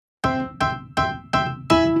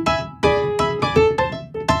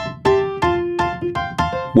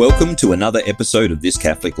Welcome to another episode of This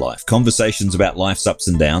Catholic Life. Conversations about life's ups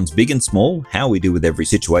and downs, big and small, how we deal with every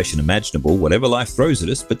situation imaginable, whatever life throws at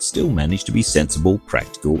us, but still manage to be sensible,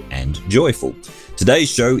 practical, and joyful. Today's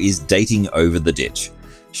show is Dating Over the Ditch.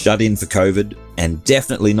 Shut in for COVID and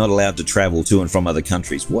definitely not allowed to travel to and from other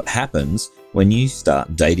countries. What happens when you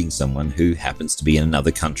start dating someone who happens to be in another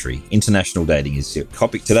country? International dating is your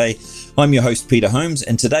topic today. I'm your host, Peter Holmes,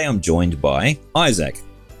 and today I'm joined by Isaac,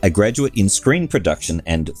 a graduate in screen production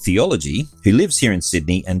and theology who lives here in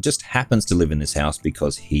Sydney and just happens to live in this house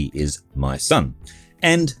because he is my son.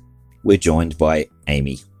 And we're joined by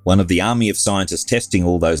Amy, one of the army of scientists testing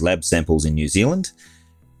all those lab samples in New Zealand,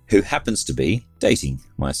 who happens to be dating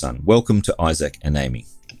my son. Welcome to Isaac and Amy.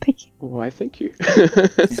 Thank you. Why, thank you.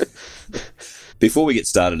 Before we get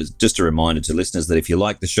started, just a reminder to listeners that if you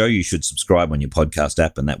like the show, you should subscribe on your podcast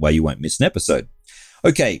app, and that way you won't miss an episode.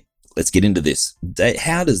 Okay, let's get into this.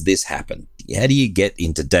 How does this happen? How do you get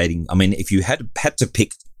into dating? I mean, if you had to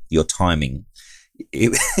pick your timing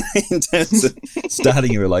in terms of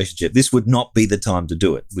starting a relationship, this would not be the time to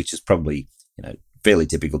do it, which is probably, fairly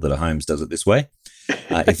typical that a Holmes does it this way.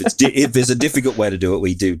 If there's a difficult way to do it,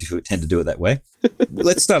 we do tend to do it that way.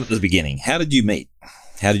 Let's start at the beginning. How did you meet?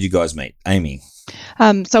 How did you guys meet? Amy?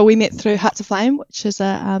 So we met through Hearts of Flame, which is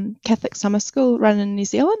a Catholic summer school run in New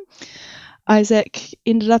Zealand. Isaac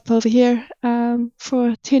ended up over here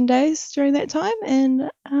for 10 days during that time and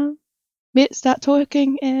met, start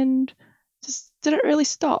talking, and just didn't really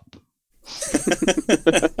stop.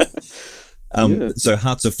 So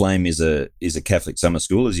Hearts of Flame is a Catholic summer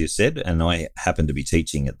school, as you said, and I happened to be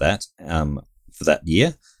teaching at that for that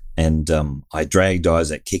year. And I dragged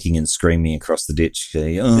Isaac kicking and screaming across the ditch.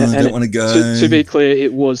 I don't want to go. To be clear,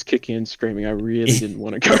 it was kicking and screaming. I really didn't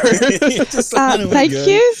want to go. Thank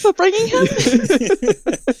you for bringing him.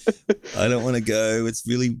 I don't want to go. It's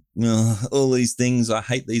really all these things. I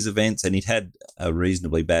hate these events. And he'd had a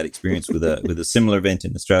reasonably bad experience with a similar event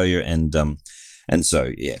in Australia. And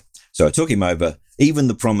so, yeah. So I took him over. Even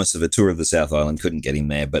the promise of a tour of the South Island couldn't get him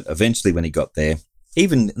there. But eventually when he got there,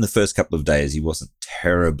 even in the first couple of days, he wasn't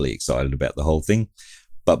terribly excited about the whole thing.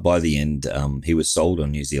 But by the end, he was sold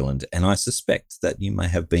on New Zealand. And I suspect that you may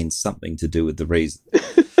have been something to do with the reason.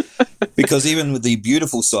 Because even with the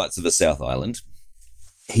beautiful sights of the South Island,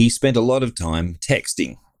 he spent a lot of time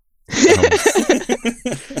texting.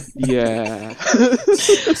 Yeah.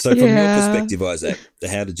 So from your perspective, Isaac,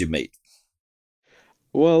 how did you meet?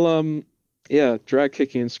 Well, drag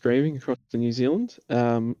kicking and screaming across to New Zealand,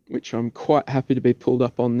 which I'm quite happy to be pulled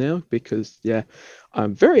up on now because,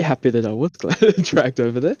 I'm very happy that I was dragged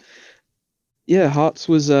over there. Yeah, Hearts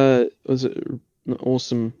was an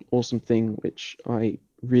awesome thing, which I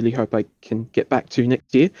really hope I can get back to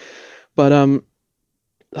next year. But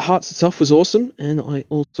Hearts itself was awesome, and I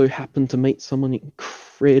also happened to meet someone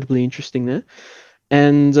incredibly interesting there.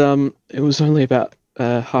 And it was only about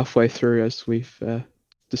halfway through, as we've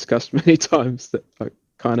discussed many times, that I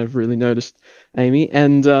kind of really noticed Amy.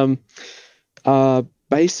 And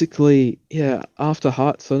basically, after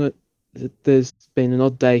Hearts on it, there's been an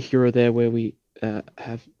odd day here or there where we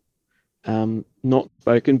have not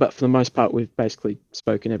spoken, but for the most part we've basically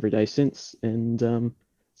spoken every day since, and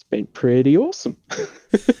it's been pretty awesome.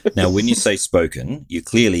 Now, when you say spoken,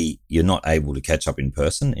 you're not able to catch up in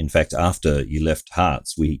person. In fact, after you left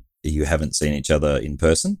Hearts, you haven't seen each other in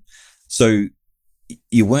person. So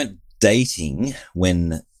you weren't dating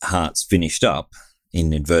when Hearts finished up,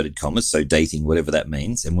 in inverted commas, so dating, whatever that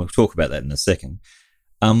means, and we'll talk about that in a second.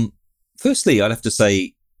 Firstly, I'd have to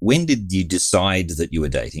say, when did you decide that you were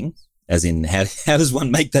dating? As in, how does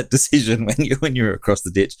one make that decision when you're across the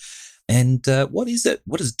ditch? And what is it?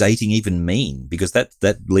 What does dating even mean? Because that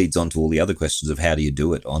leads on to all the other questions of how do you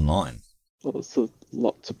do it online? Well, it's a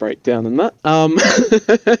lot to break down in that.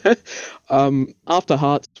 After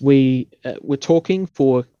Hearts, we were talking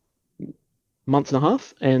for a month and a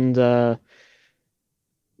half, and then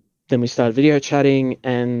we started video chatting,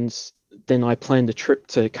 and then I planned a trip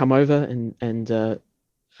to come over and to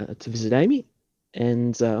visit Amy.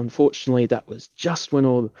 And unfortunately, that was just when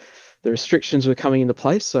all the restrictions were coming into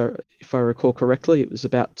place. So if I recall correctly, it was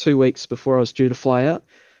about 2 weeks before I was due to fly out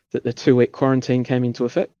that the 2-week quarantine came into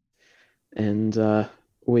effect. And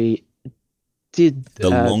we did the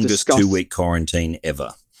longest 2-week quarantine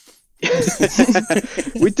ever.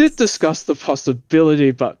 We did discuss the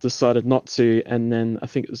possibility, but decided not to. And then I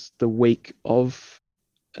think it was the week of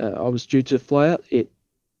I was due to fly out. It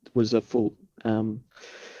was a full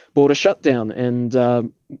border shutdown,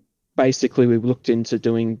 and basically we looked into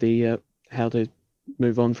doing the how to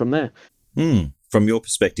move on from there. From your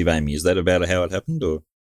perspective, Amy, is that about how it happened, or?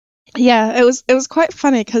 Yeah, it was quite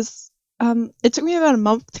funny because it took me about a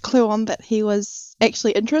month to clue on that he was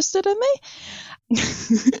actually interested in me.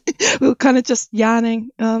 We were kind of just yarning.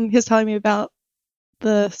 He was telling me about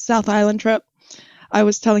the South Island trip. I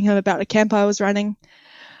was telling him about a camp I was running.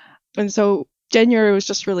 And so January was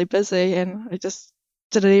just really busy, and I just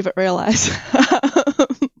didn't even realize.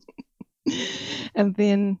 And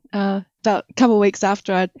then about a couple of weeks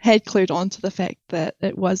after I had clued on to the fact that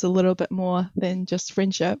it was a little bit more than just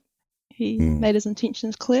friendship, he made his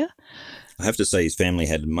intentions clear. I have to say his family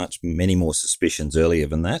had many more suspicions earlier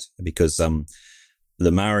than that, because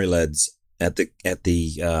the Maori lads at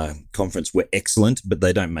the conference were excellent, but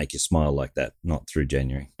they don't make you smile like that, not through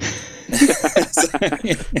January.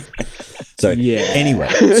 So anyway,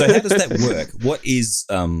 so how does that work?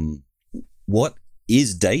 What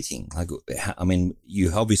is dating? Like, I mean,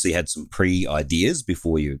 you obviously had some pre-ideas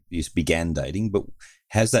before you began dating, but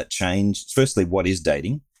has that changed? Firstly, what is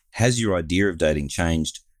dating? Has your idea of dating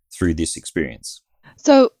changed through this experience?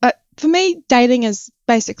 So for me, dating is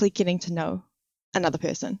basically getting to know another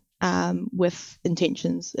person with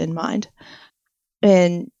intentions in mind.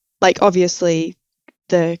 And like, obviously,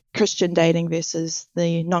 the Christian dating versus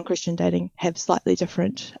the non-Christian dating have slightly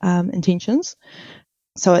different intentions.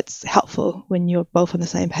 So it's helpful when you're both on the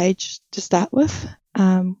same page to start with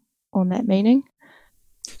on that meaning.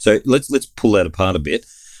 So let's pull that apart a bit.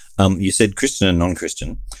 You said Christian and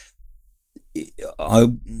non-Christian.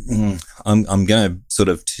 I'm going to sort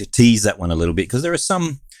of tease that one a little bit, because there are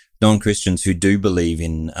some non-Christians who do believe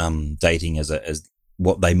in dating as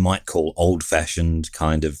what they might call old-fashioned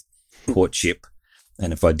kind of courtship.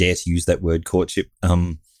 And if I dare to use that word, courtship,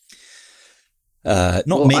 many. I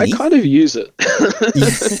kind of use it. You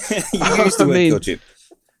use the word courtship.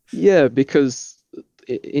 Yeah, because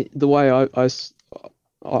the way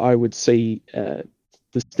I would see the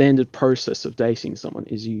standard process of dating someone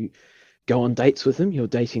is you go on dates with them, you're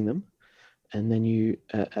dating them, and then you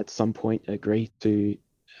at some point agree to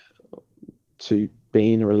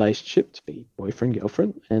be in a relationship, to be boyfriend,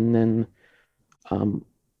 girlfriend, and then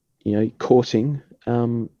courting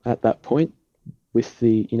at that point with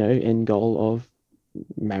the end goal of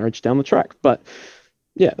marriage down the track. But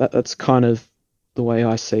yeah, that's kind of the way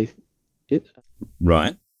I see it.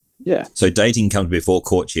 Right. Yeah. So dating comes before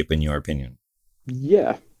courtship, in your opinion?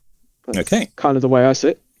 Yeah. Okay. Kind of the way I see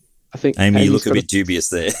it. I think Amy, you look a bit dubious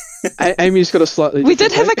there. Amy's got a slightly. We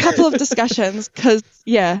did have a couple of discussions because,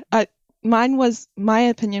 my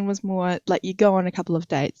opinion was more like you go on a couple of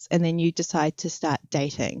dates and then you decide to start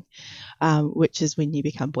dating, which is when you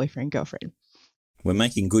become boyfriend, girlfriend. We're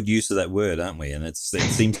making good use of that word, aren't we? And it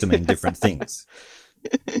seems to mean different things.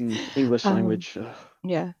 English language.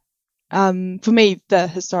 Yeah. For me, the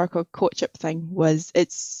historical courtship thing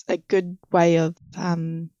it's a good way of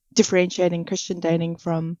differentiating Christian dating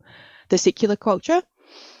from the secular culture,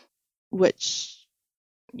 which,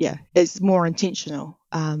 is more intentional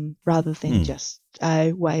rather than just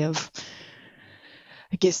a way of,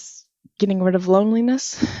 I guess, getting rid of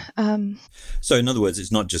loneliness. So in other words,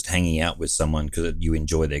 it's not just hanging out with someone because you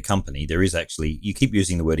enjoy their company. There is actually, you keep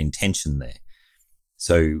using the word intention there.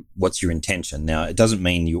 So what's your intention? Now, it doesn't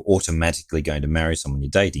mean you're automatically going to marry someone you're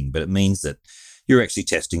dating, but it means that you're actually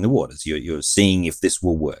testing the waters. You're seeing if this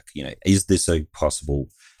will work. Is this a possible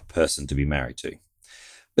person to be married to?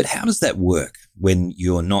 But how does that work when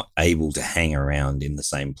you're not able to hang around in the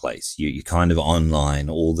same place? You're kind of online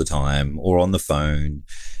all the time or on the phone.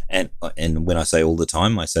 And when I say all the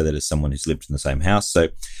time, I say that as someone who's lived in the same house. So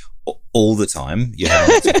all the time you're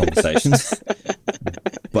having lots of conversations.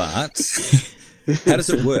 But how does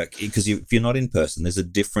it work? Because if you're not in person, there's a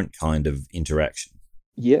different kind of interaction.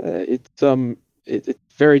 Yeah, it's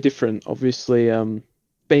very different. Obviously,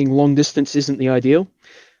 being long distance isn't the ideal.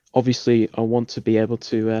 Obviously, I want to be able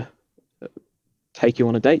to take you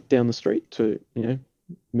on a date down the street to,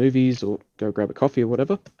 movies or go grab a coffee or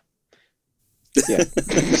whatever. Yeah.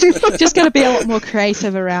 Just got to be a lot more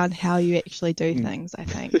creative around how you actually do things, I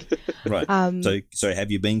think. Right. So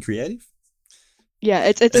have you been creative?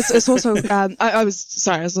 Yeah, it's also. I was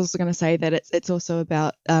also going to say that it's also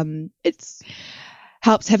about it's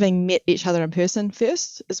helps having met each other in person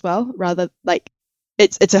first as well. Rather, like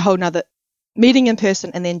it's a whole nother meeting in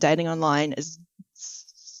person and then dating online is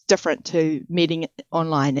different to meeting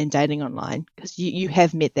online and dating online, because you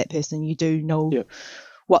have met that person, you do know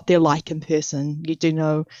what they're like in person, you do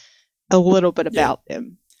know a little bit about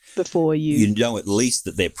them before you know at least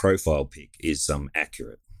that their profile pic is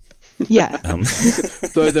accurate. Yeah.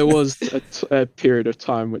 Though there was a period of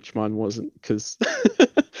time which mine wasn't, because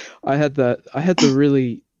I had a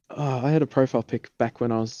profile pic back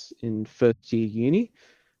when I was in first year uni,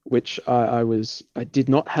 which I did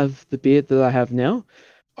not have the beard that I have now,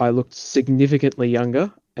 I looked significantly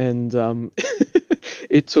younger, and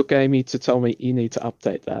it took Amy to tell me, you need to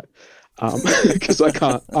update that. Because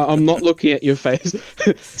I'm not looking at your face.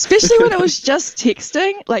 Especially when it was just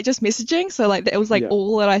texting, like just messaging. So like that was like Yeah.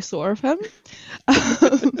 all that I saw of him.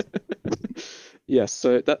 Yes,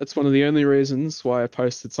 so that's one of the only reasons why I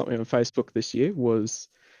posted something on Facebook this year was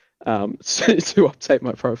to update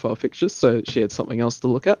my profile pictures so she had something else to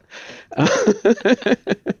look at.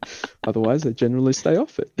 Otherwise, I generally stay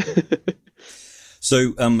off it.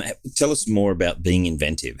 So tell us more about being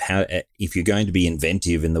inventive. How, if you're going to be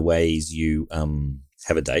inventive in the ways you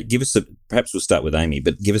have a date, give us perhaps we'll start with Amy,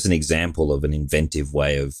 but give us an example of an inventive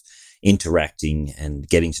way of interacting and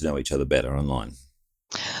getting to know each other better online.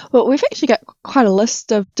 Well, we've actually got quite a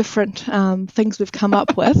list of different things we've come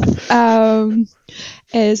up with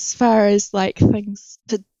as far as like things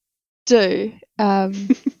to do.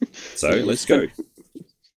 So let's go.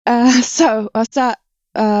 So I'll start.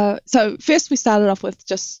 So first we started off with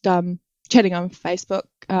just chatting on Facebook,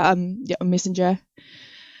 on Messenger.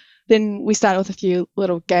 Then we started with a few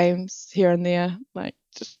little games here and there, like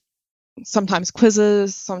just sometimes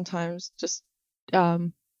quizzes, sometimes just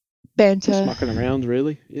banter. Just mucking around,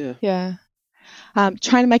 really. Yeah. Yeah.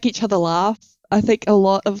 Trying to make each other laugh. I think a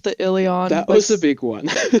lot of the early on That was a big one.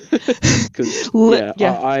 'Cause,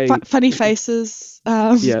 funny faces.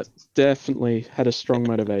 Yeah, definitely had a strong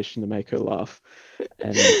motivation to make her laugh,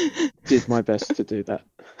 and did my best to do that.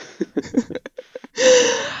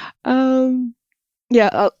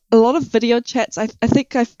 A lot of video chats. I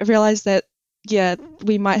think I've realized that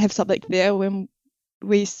we might have something there when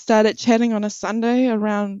we started chatting on a Sunday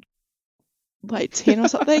around like 10 or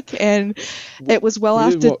something, and it was well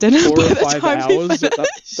after dinner 4 by or the 5 time we hours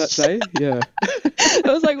finished. that day. Yeah. It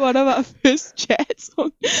was like one of our first chats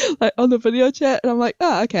on the video chat, and I'm like,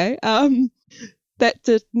 oh, okay. That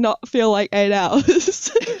did not feel like 8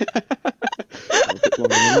 hours. A bit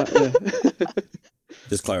longer than that, yeah.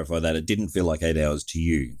 Just clarify that it didn't feel like 8 hours to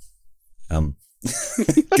you. Go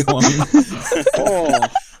on.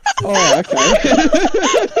 Okay.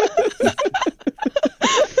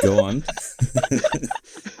 Go on.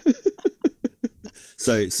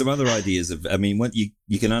 So some other ideas of, I mean, what you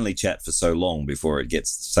can only chat for so long before it gets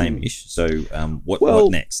same-ish. So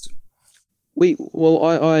what next?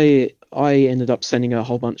 I ended up sending a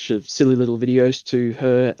whole bunch of silly little videos to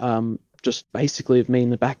her, just basically of me in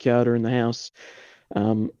the backyard or in the house,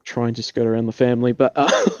 trying to skirt around the family. But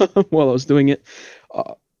while I was doing it,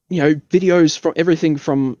 videos from everything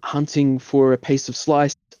from hunting for a piece of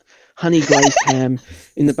sliced honey glazed ham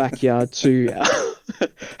in the backyard to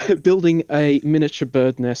building a miniature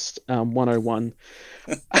bird nest 101.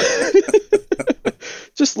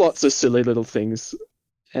 Just lots of silly little things.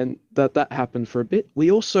 And that happened for a bit.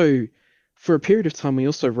 We also, for a period of time, we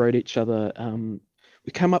also wrote each other.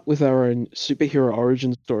 We came up with our own superhero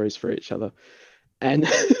origin stories for each other. And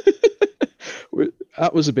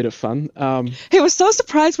that was a bit of fun. He was so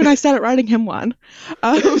surprised when I started writing him one.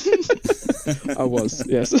 I was,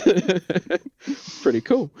 yes. Pretty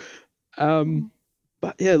cool.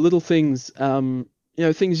 But yeah, little things,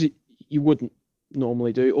 things you wouldn't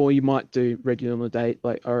normally do, or you might do regularly on a date.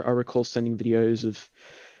 Like I recall sending videos of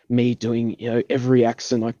me doing, every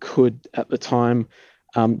accent I could at the time,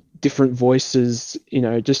 different voices,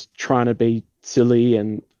 just trying to be silly.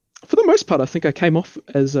 And for the most part, I think I came off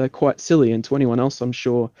as quite silly, and to anyone else, I'm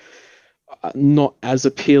sure not as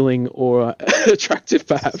appealing or attractive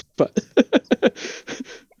perhaps, but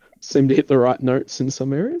seemed to hit the right notes in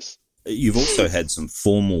some areas. You've also had some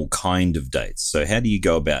formal kind of dates. So how do you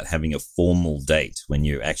go about having a formal date when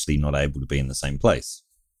you're actually not able to be in the same place?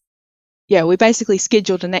 Yeah, we basically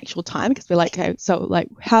scheduled an actual time because we're like, okay, so like,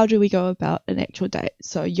 how do we go about an actual date?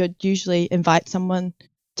 So you'd usually invite someone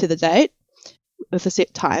to the date with a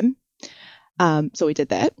set time. So we did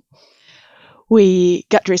that. We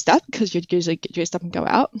got dressed up because you'd usually get dressed up and go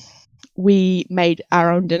out. We made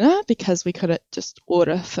our own dinner because we couldn't just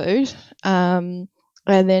order food.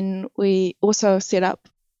 And then we also set up,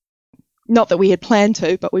 not that we had planned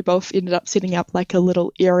to, but we both ended up setting up like a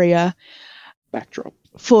little area backdrop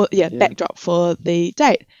for the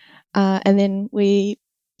date. And then we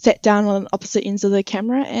sat down on opposite ends of the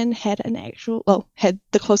camera and had had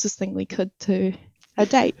the closest thing we could to a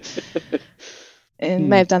date. And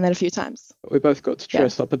may have done that a few times. We both got to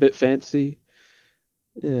dress up a bit fancy.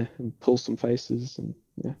 Yeah, and pull some faces and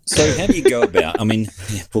yeah. So how do you go about?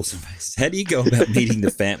 Pull some faces. How do you go about meeting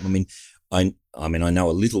the family? I know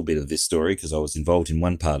a little bit of this story because I was involved in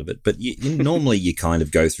one part of it. But normally you kind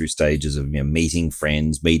of go through stages of meeting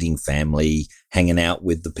friends, meeting family, hanging out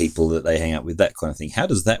with the people that they hang out with, that kind of thing. How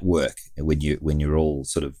does that work when you're all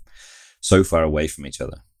sort of so far away from each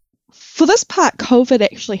other? For this part, COVID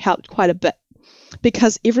actually helped quite a bit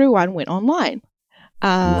because everyone went online.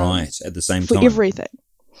 Right, at the same for time. everything.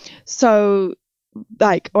 So,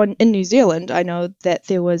 like in New Zealand, I know that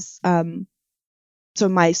there was so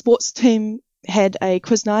my sports team had a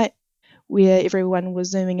quiz night where everyone was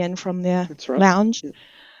zooming in from their lounge,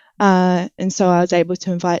 and so I was able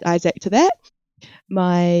to invite Isaac to that.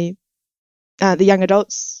 The young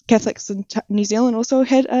adults Catholics in New Zealand also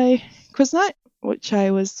had a quiz night, which I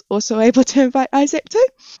was also able to invite Isaac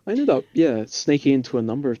to. I ended up sneaking into a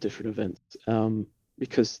number of different events.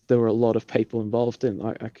 Because there were a lot of people involved in,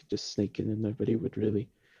 I could just sneak in and nobody would really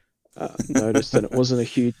notice, and it wasn't a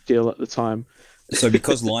huge deal at the time. So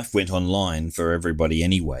because life went online for everybody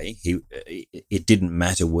anyway, it didn't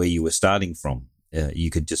matter where you were starting from. You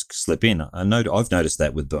could just slip in. I've noticed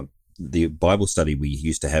that with the Bible study we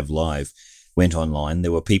used to have live went online.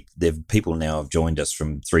 There were people now have joined us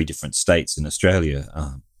from 3 different states in Australia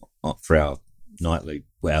for our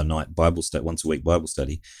night Bible study, once a week Bible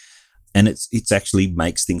study. And it's actually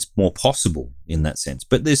makes things more possible in that sense.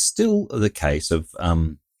 But there's still the case of,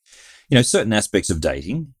 certain aspects of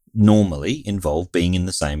dating normally involve being in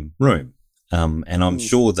the same room. And I'm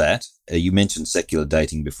sure that, you mentioned secular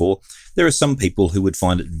dating before, there are some people who would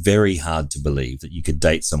find it very hard to believe that you could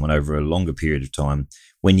date someone over a longer period of time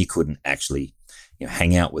when you couldn't actually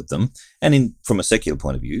hang out with them. And from a secular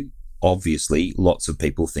point of view, obviously lots of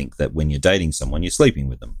people think that when you're dating someone, you're sleeping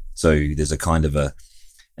with them. So there's a kind of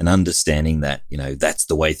an understanding that, that's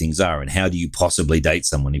the way things are. And how do you possibly date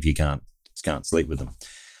someone if you can't sleep with them?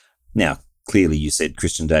 Now, clearly you said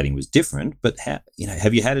Christian dating was different, but have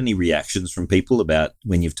you had any reactions from people about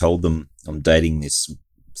when you've told them I'm dating this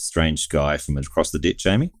strange guy from across the ditch,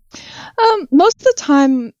 Amy? Most of the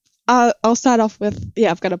time, I'll start off with,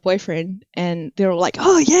 I've got a boyfriend, and they're all like,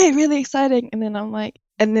 oh yeah, really exciting. And then I'm like,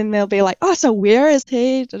 and then they'll be like, oh, so where is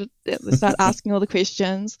he? They start asking all the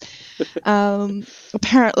questions.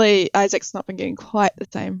 Apparently, Isaac's not been getting quite the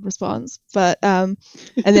same response, but and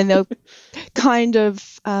then they'll kind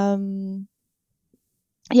of,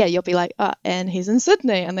 you'll be like, oh, and he's in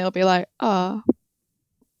Sydney, and they'll be like, oh,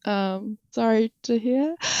 sorry to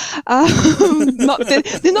hear.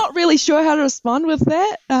 They're not really sure how to respond with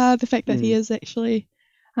that. The fact that he is actually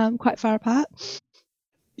quite far apart.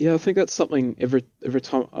 Yeah, I think that's something every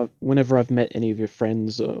time, whenever I've met any of your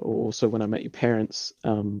friends, or also when I met your parents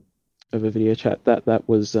over video chat, that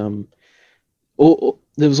was there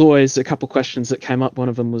was always a couple questions that came up. One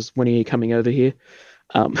of them was, when are you coming over here?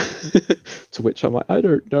 To which I'm like, I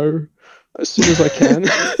don't know, as soon as I can.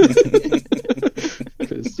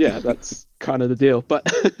 Because that's kind of the deal.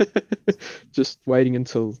 But just waiting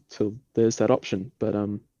until there's that option. But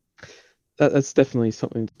that's definitely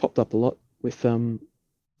something that popped up a lot with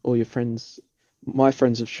all your friends. My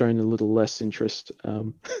friends have shown a little less interest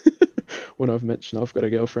when I've mentioned I've got a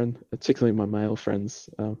girlfriend, particularly my male friends.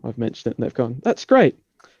 I've mentioned it and they've gone, that's great.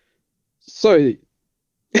 So,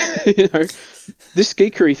 this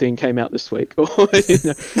geekery thing came out this week.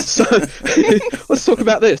 So let's talk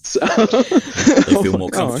about this. They feel more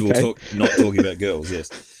comfortable not talking about girls, yes.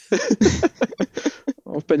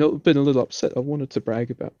 I've been a little upset. I wanted to brag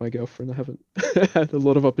about my girlfriend. I haven't had a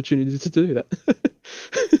lot of opportunity to do that.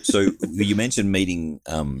 So you mentioned meeting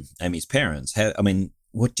Amy's parents. How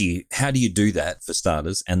do you do that for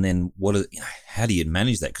starters? And then how do you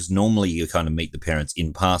manage that? Because normally you kind of meet the parents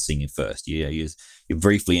in passing at first. You're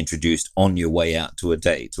briefly introduced on your way out to a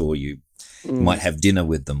date, or you might have dinner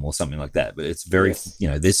with them or something like that. But it's very,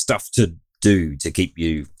 there's stuff to do to keep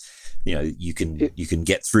you, you can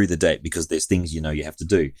get through the date because there's things you have to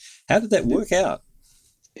do. How did that work out?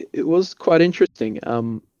 It was quite interesting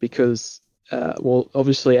because,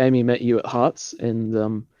 obviously Amy met you at Hearts,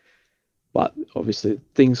 and but obviously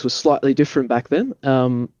things were slightly different back then.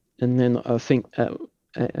 And then I think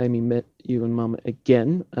Amy met you and Mum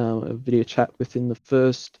again, a video chat within the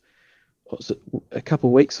first, a couple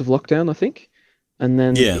of weeks of lockdown, I think. And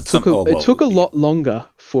then it took a lot longer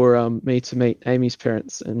for me to meet Amy's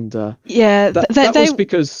parents, and that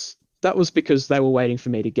was because they were waiting for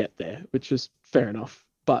me to get there, which is fair enough.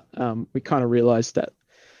 But we kind of realised that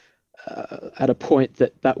at a point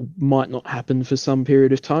that might not happen for some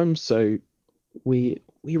period of time, so we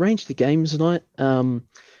arranged the games night,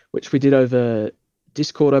 which we did over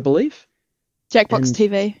Discord, I believe. Jackbox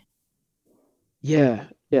TV. Yeah,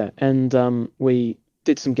 and we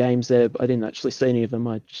did some games there, but I didn't actually see any of them.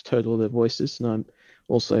 I just heard all their voices, and I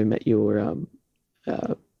also met your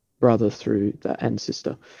brother through that, and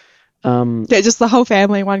sister. Just the whole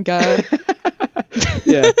family in one go.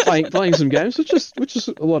 Yeah, playing some games, which is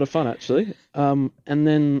a lot of fun actually. And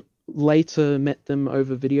then later met them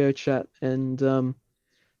over video chat, and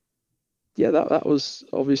that was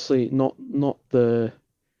obviously not the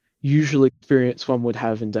usual experience one would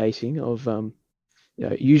have in dating of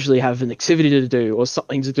usually have an activity to do or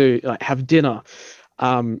something to do, like have dinner.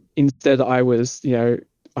 Instead, I was, I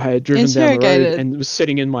had driven down the road and was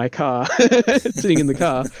sitting in my car, sitting in the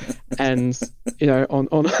car, and on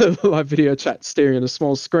a live video chat, staring at a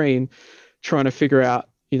small screen, trying to figure out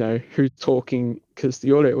who's talking because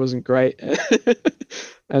the audio wasn't great,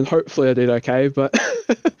 and hopefully I did okay. But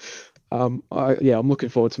I'm looking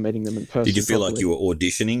forward to meeting them in person. Did you feel probably. like you were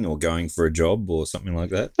auditioning or going for a job or something like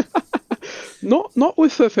that? Not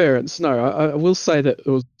with her parents. No, I will say that it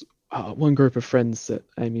was one group of friends that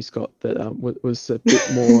Amy's got that was a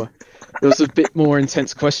bit more. There was a bit more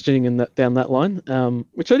intense questioning down that line,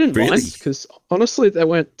 which I didn't mind because honestly they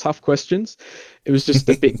weren't tough questions. It was just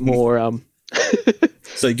a bit more.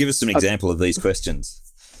 So give us some example of these questions.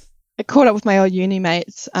 I caught up with my old uni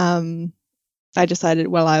mates. I decided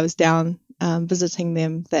while I was down visiting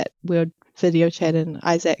them that we would video chat in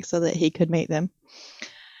Isaac so that he could meet them.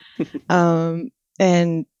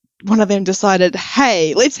 And one of them decided,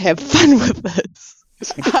 hey, let's have fun with this.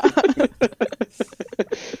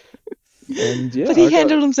 But he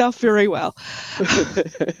handled himself very well.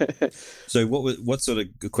 So what sort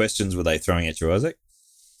of questions were they throwing at you, Isaac?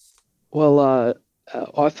 Well,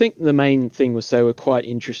 I think the main thing was they were quite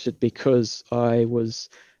interested because I was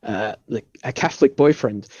a Catholic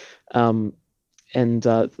boyfriend, and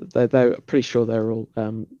they were pretty sure they were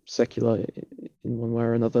all secular in one way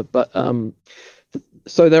or another. But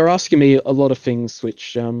so they were asking me a lot of things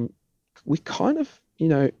which we kind of,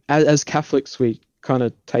 as Catholics, we kind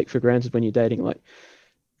of take for granted when you're dating. Like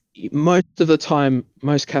most of the time,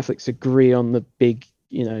 most Catholics agree on the big,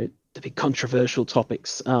 the big controversial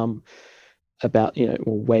topics about,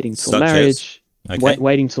 waiting till marriage,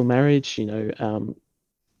 waiting till marriage,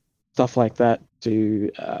 stuff like that.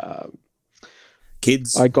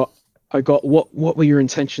 Kids. I got what were your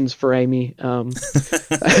intentions for Amy? Well,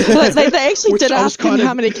 they actually did ask him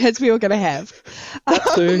how many kids we were going to have. That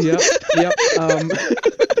too, yep.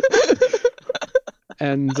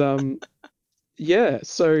 And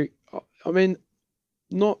so I mean,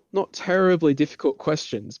 not terribly difficult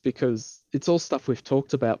questions because it's all stuff we've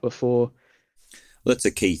talked about before. That's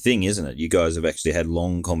a key thing, isn't it? You guys have actually had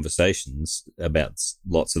long conversations about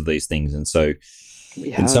lots of these things, and so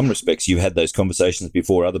in some respects, you had those conversations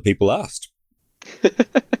before other people asked.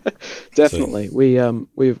 Definitely,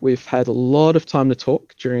 we've had a lot of time to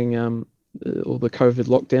talk during all the COVID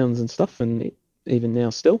lockdowns and stuff, and even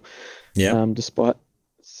now still, despite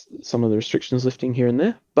some of the restrictions lifting here and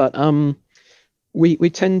there. But we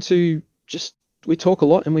tend to we talk a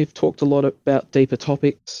lot, and we've talked a lot about deeper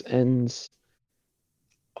topics and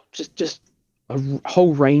just a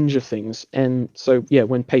whole range of things. And so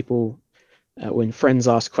when people when friends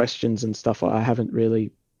ask questions and stuff, I haven't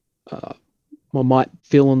really I might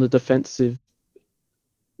feel on the defensive.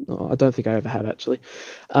 I don't think I ever have actually,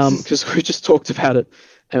 because we just talked about it.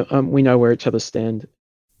 We know where each other stand.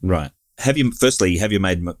 Right. Have you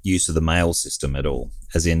made use of the mail system at all?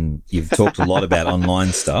 As in, you've talked a lot about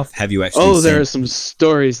online stuff. Have you actually? There are some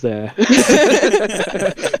stories there.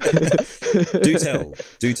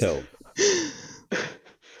 Do tell.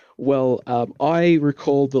 Well, I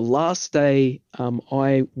recall the last day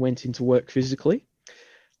I went into work physically.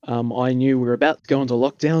 I knew we were about to go into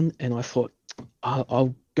lockdown, and I thought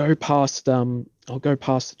I'll go past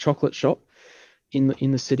the chocolate shop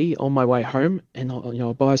in the city on my way home, and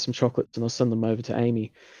I'll buy some chocolates and I'll send them over to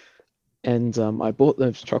Amy. And I bought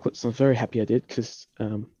those chocolates, and I'm very happy I did because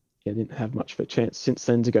I didn't have much of a chance since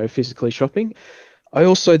then to go physically shopping. I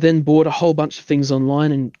also then bought a whole bunch of things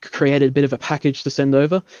online and created a bit of a package to send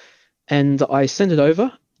over, and I sent it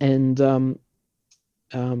over, and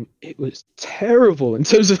it was terrible in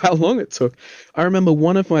terms of how long it took. I remember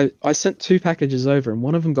I sent 2 packages over, and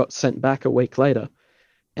one of them got sent back a week later,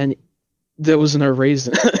 and there was no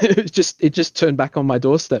reason. it just turned back on my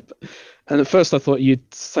doorstep. And at first I thought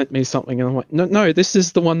you'd sent me something, and I'm like, no, this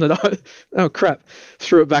is the one that oh crap,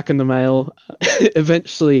 threw it back in the mail.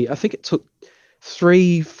 Eventually, I think it took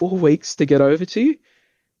 3-4 weeks to get over to you.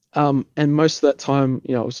 And most of that time,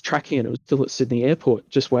 I was tracking it. It was still at Sydney Airport,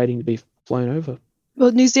 just waiting to be flown over.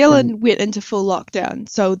 Well, New Zealand went into full lockdown,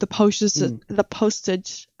 so the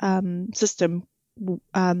postage system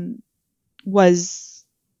was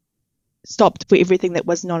stopped for everything that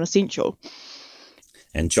was non-essential.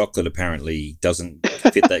 And chocolate apparently doesn't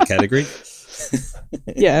fit that category.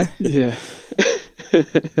 Yeah.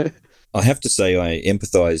 I have to say I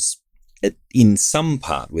empathise in some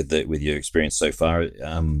part with your experience so far.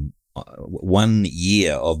 1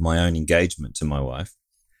 year of my own engagement to my wife,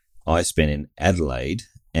 I spent in Adelaide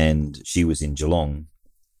and she was in Geelong,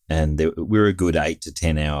 and we were a good 8 to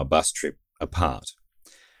 10 hour bus trip apart.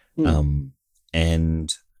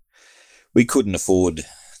 And we couldn't afford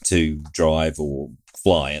to drive or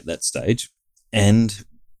fly at that stage, and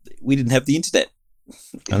we didn't have the internet.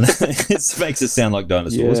 And it makes it sound like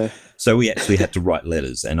dinosaurs. Yeah. So we actually had to write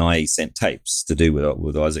letters, and I sent tapes to do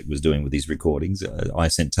what Isaac was doing with his recordings. I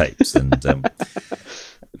sent tapes, and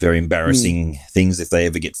very embarrassing things if they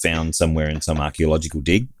ever get found somewhere in some archaeological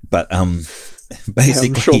dig. But basically,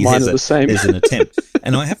 I'm sure mine are the same. There's an attempt.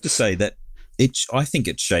 And I have to say that I think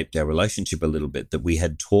it shaped our relationship a little bit, that we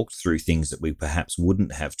had talked through things that we perhaps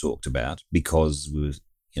wouldn't have talked about because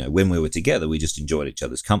when we were together, we just enjoyed each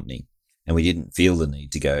other's company. And we didn't feel the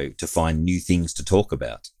need to go to find new things to talk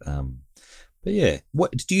about. But yeah,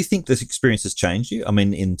 what do you think this experience has changed you? I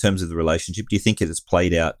mean, in terms of the relationship, do you think it has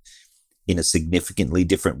played out in a significantly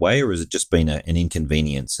different way, or has it just been an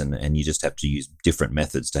inconvenience and you just have to use different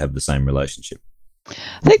methods to have the same relationship?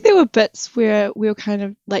 I think there were bits where we were kind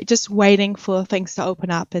of like just waiting for things to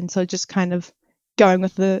open up, and so just kind of going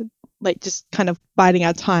with just kind of biding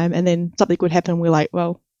our time, and then something would happen. We're like,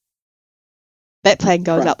 well, that plan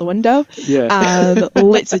goes out the window. Yeah.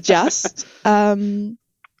 Let's adjust.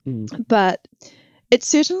 But it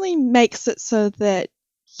certainly makes it so that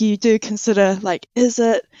you do consider, like,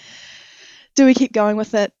 do we keep going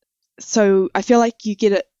with it? So I feel like you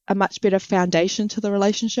get a much better foundation to the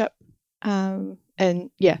relationship, and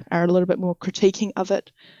are a little bit more critiquing of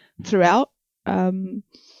it throughout than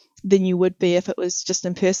you would be if it was just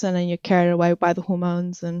in person and you're carried away by the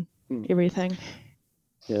hormones and everything.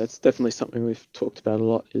 Yeah, that's definitely something we've talked about a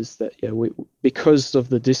lot, is that, we, because of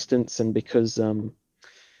the distance and because, we're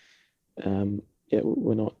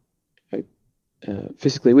not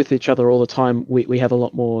physically with each other all the time, we have a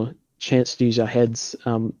lot more chance to use our heads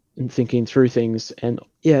in thinking through things. And,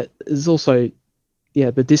 there's also,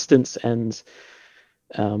 the distance and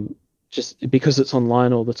just because it's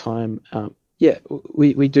online all the time,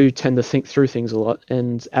 we do tend to think through things a lot.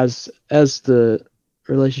 And as the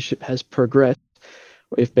relationship has progressed,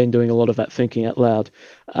 we've been doing a lot of that thinking out loud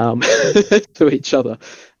to each other,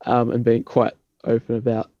 and being quite open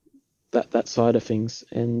about that side of things.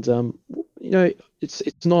 And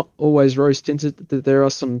it's not always rose tinted. There are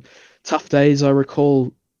some tough days. I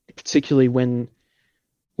recall, particularly when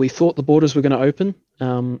we thought the borders were going to open.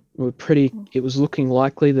 It was looking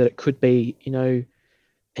likely that it could be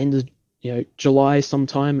end of July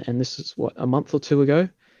sometime, and this is a month or two ago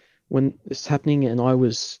when this is happening, and I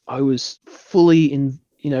was fully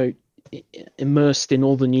immersed in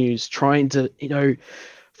all the news, trying to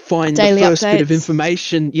find daily the first updates. Bit of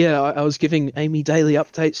information. I was giving Amy daily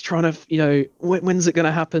updates, trying to when's it going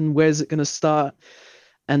to happen, where's it going to start.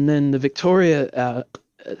 And then the Victoria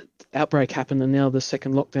outbreak happened, and now the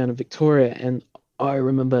second lockdown in Victoria, and I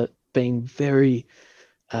remember being very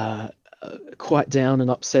quite down and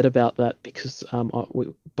upset about that, because we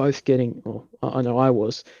were both I know I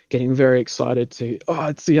was getting very excited to,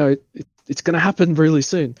 it's going to happen really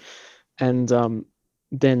soon. And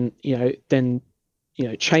then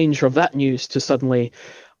change of that news to suddenly,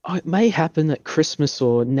 it may happen at Christmas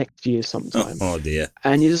or next year sometime. Oh dear.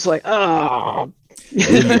 And you're just like,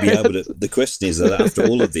 Will you be able to? The question is that after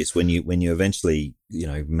all of this, when you eventually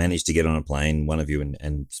manage to get on a plane, one of you,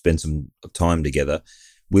 and spend some time together,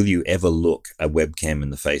 will you ever look a webcam in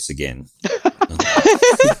the face again?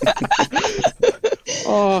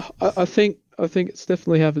 I think it's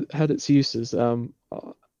definitely had its uses.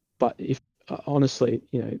 But if honestly,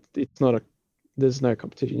 it's not there's no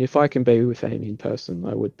competition. If I can be with Amy in person,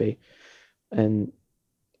 I would be, and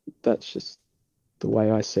that's just the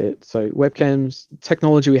way I see it. So webcams,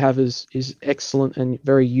 technology we have is excellent and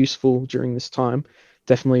very useful during this time.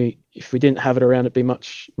 Definitely, if we didn't have it around, it'd be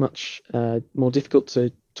much more difficult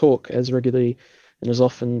to talk as regularly and as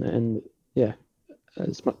often, and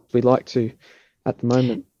as much as we like to at the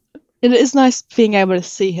moment. It is nice being able to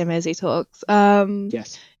see him as he talks.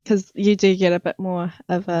 Yes, because you do get a bit more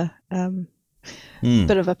of a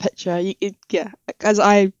bit of a picture. As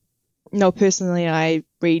I know personally, I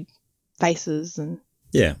read faces and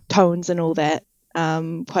tones and all that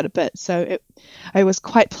quite a bit. So I was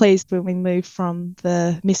quite pleased when we moved from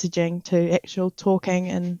the messaging to actual talking,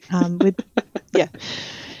 and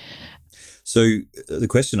So the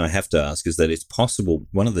question I have to ask is that it's possible,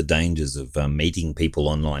 one of the dangers of meeting people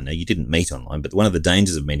online, now you didn't meet online, but one of the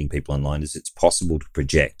dangers of meeting people online is it's possible to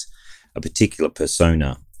project a particular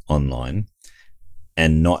persona online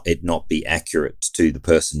and not be accurate to the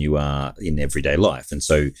person you are in everyday life. And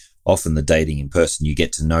so often the dating in person, you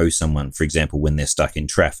get to know someone, for example, when they're stuck in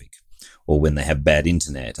traffic, or when they have bad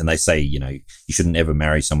internet. And they say, you shouldn't ever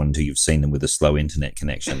marry someone until you've seen them with a slow internet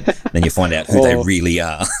connection. Then you find out who they really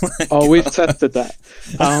are. We've tested that.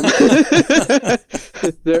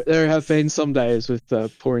 There have been some days with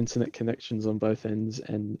poor internet connections on both ends,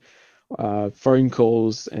 and phone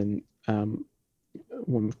calls, and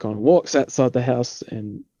when we've gone on walks outside the house,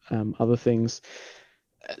 and other things.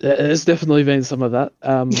 There's definitely been some of that.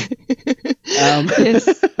 Yes,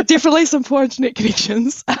 definitely some poor internet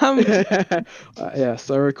connections. So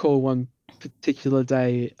I recall one particular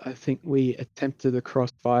day, I think we attempted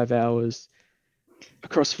across 5 hours,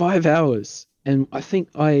 and I think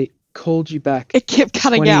I called you back. It kept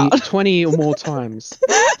cutting out 20 or more times.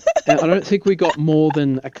 And I don't think we got more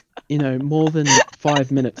than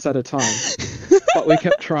 5 minutes at a time, but we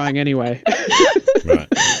kept trying anyway. Right.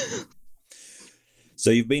 So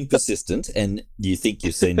you've been persistent, and you think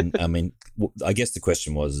you've seen. I mean, I guess the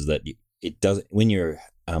question was that it does when you're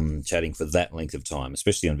chatting for that length of time,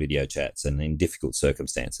 especially on video chats and in difficult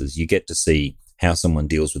circumstances, you get to see how someone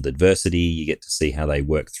deals with adversity. You get to see how they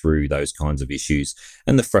work through those kinds of issues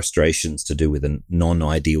and the frustrations to do with a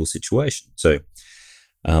non-ideal situation. So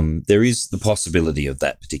there is the possibility of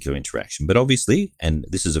that particular interaction, but obviously, and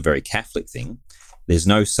this is a very Catholic thing, there's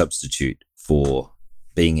no substitute for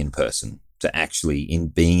being in person, to actually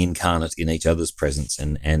being incarnate in each other's presence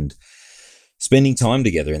and spending time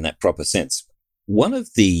together in that proper sense. One of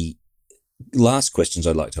the last questions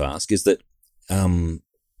I'd like to ask is that an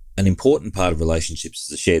important part of relationships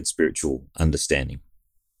is a shared spiritual understanding.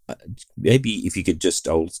 Maybe if you could just,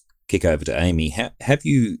 I'll kick over to Amy. Have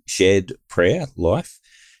you shared prayer life?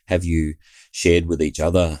 Have you shared with each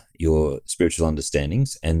other your spiritual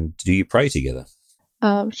understandings, and do you pray together?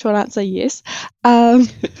 Short answer, yes.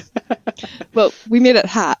 Well, we met at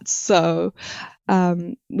Hearts, so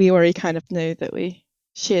we already kind of knew that we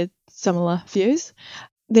shared similar views.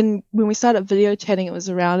 Then when we started video chatting, it was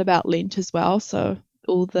around about Lent as well, so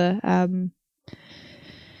all the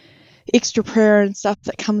extra prayer and stuff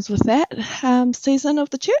that comes with that season of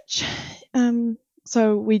the church.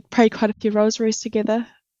 So we prayed quite a few rosaries together.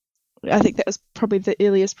 I think that was probably the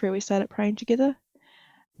earliest prayer we started praying together.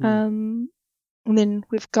 And then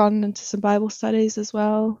we've gone into some Bible studies as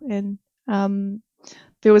well. And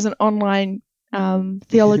there was an online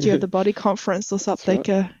Theology of the Body conference or something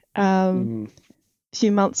a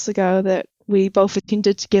few months ago that we both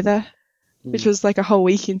attended together, which was like a whole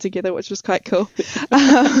weekend together, which was quite cool.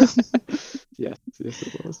 Yes,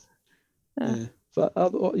 it was. Yeah. But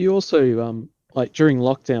you also, like during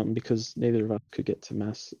lockdown, because neither of us could get to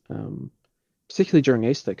Mass, particularly during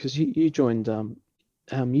Easter, because you joined...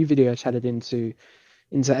 you video chatted into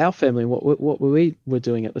our family, what we were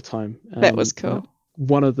doing at the time. That was cool.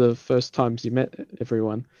 One of the first times you met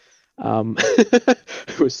everyone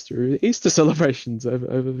was through Easter celebrations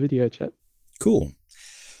over video chat. Cool.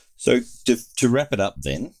 So to wrap it up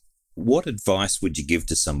then, what advice would you give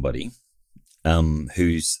to somebody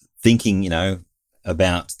who's thinking,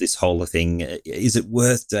 about this whole thing? Is it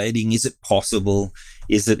worth dating? Is it possible?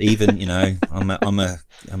 Is it even, I'm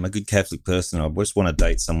a good Catholic person. I just want to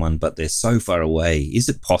date someone, but they're so far away. Is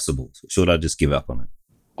it possible? Should I just give up on it?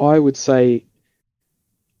 I would say,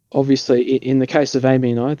 obviously, in the case of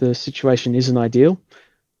Amy and I, the situation isn't ideal,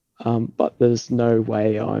 but there's no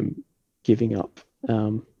way I'm giving up.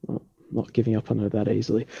 I'm not giving up on her that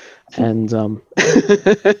easily. And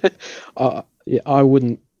I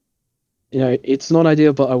wouldn't, it's not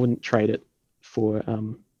ideal, but I wouldn't trade it for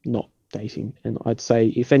not dating. And I'd say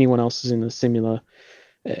if anyone else is in a similar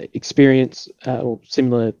experience or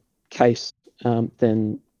similar case,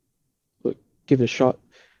 then look, give it a shot.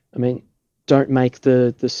 I mean, don't make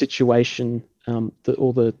the situation,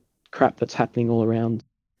 all the crap that's happening all around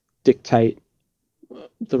dictate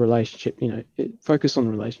the relationship. Focus on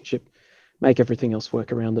the relationship, make everything else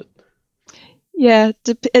work around it. Yeah,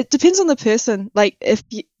 it depends on the person. Like if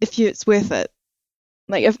it's worth it.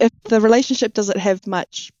 Like if the relationship doesn't have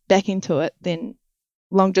much backing to it, then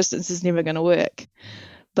long distance is never going to work.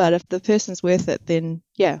 But if the person's worth it, then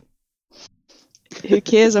yeah. Who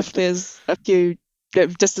cares if there's a few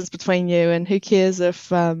distance between you, and who cares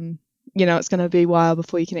if it's going to be a while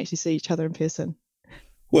before you can actually see each other in person.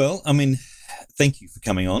 Well, I mean, thank you for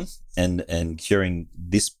coming on and sharing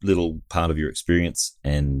this little part of your experience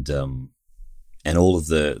and all of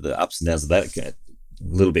the ups and downs of that. A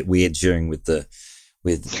little bit weird sharing with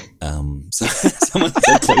someone so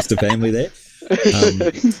close to family there.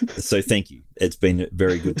 So thank you. It's been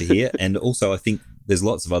very good to hear. And also I think there's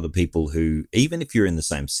lots of other people who, even if you're in the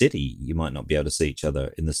same city, you might not be able to see each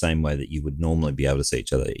other in the same way that you would normally be able to see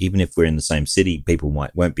each other. Even if we're in the same city, people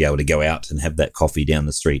won't be able to go out and have that coffee down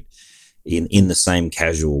the street in the same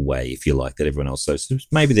casual way, if you like, that everyone else does. So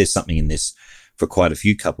maybe there's something in this for quite a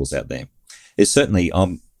few couples out there. There's certainly,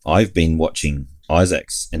 I've been watching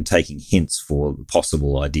Isaacs and taking hints for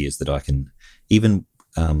possible ideas that I can even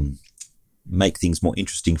make things more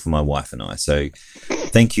interesting for my wife and I. So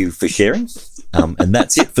thank you for sharing. And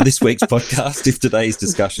that's it for this week's podcast. If today's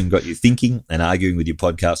discussion got you thinking and arguing with your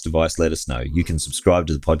podcast device, let us know. You can subscribe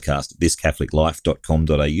to the podcast at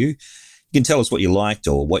thiscatholiclife.com.au. You can tell us what you liked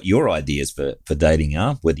or what your ideas for dating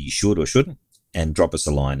are, whether you should or shouldn't, and drop us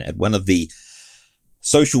a line at one of the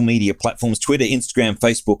social media platforms, Twitter, Instagram,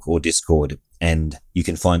 Facebook, or Discord. And you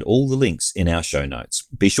can find all the links in our show notes.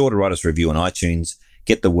 Be sure to write us a review on iTunes.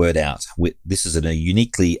 Get the word out. This is a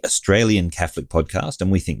uniquely Australian Catholic podcast, and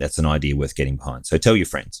we think that's an idea worth getting behind. So tell your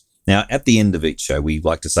friends. Now, at the end of each show, we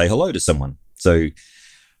like to say hello to someone. So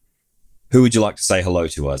who would you like to say hello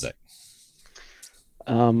to, Isaac?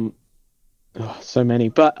 So many,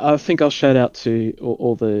 but I think I'll shout out to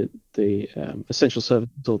all the essential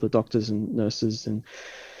services, all the doctors and nurses and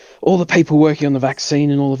all the people working on the vaccine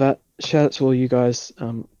and all of that. Shout out to all you guys.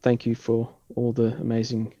 Thank you for all the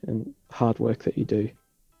amazing and hard work that you do.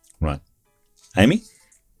 Right. Amy?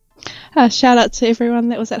 Shout out to everyone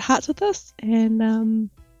that was at Hearts with us, and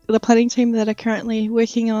the planning team that are currently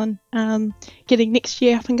working on getting next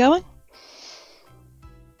year up and going.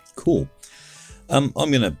 Cool. I'm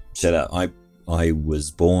going to shout out, I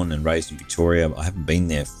was born and raised in Victoria. I haven't been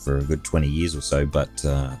there for a good 20 years or so, but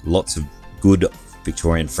lots of good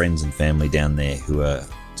Victorian friends and family down there who are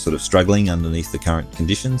sort of struggling underneath the current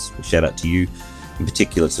conditions. Shout out to you, in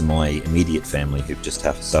particular to my immediate family who've just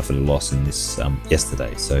suffered a loss in this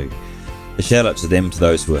yesterday. So a shout out to them, to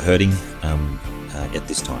those who are hurting at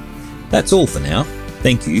this time. That's all for now.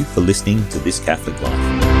 Thank you for listening to This Catholic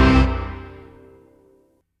Life.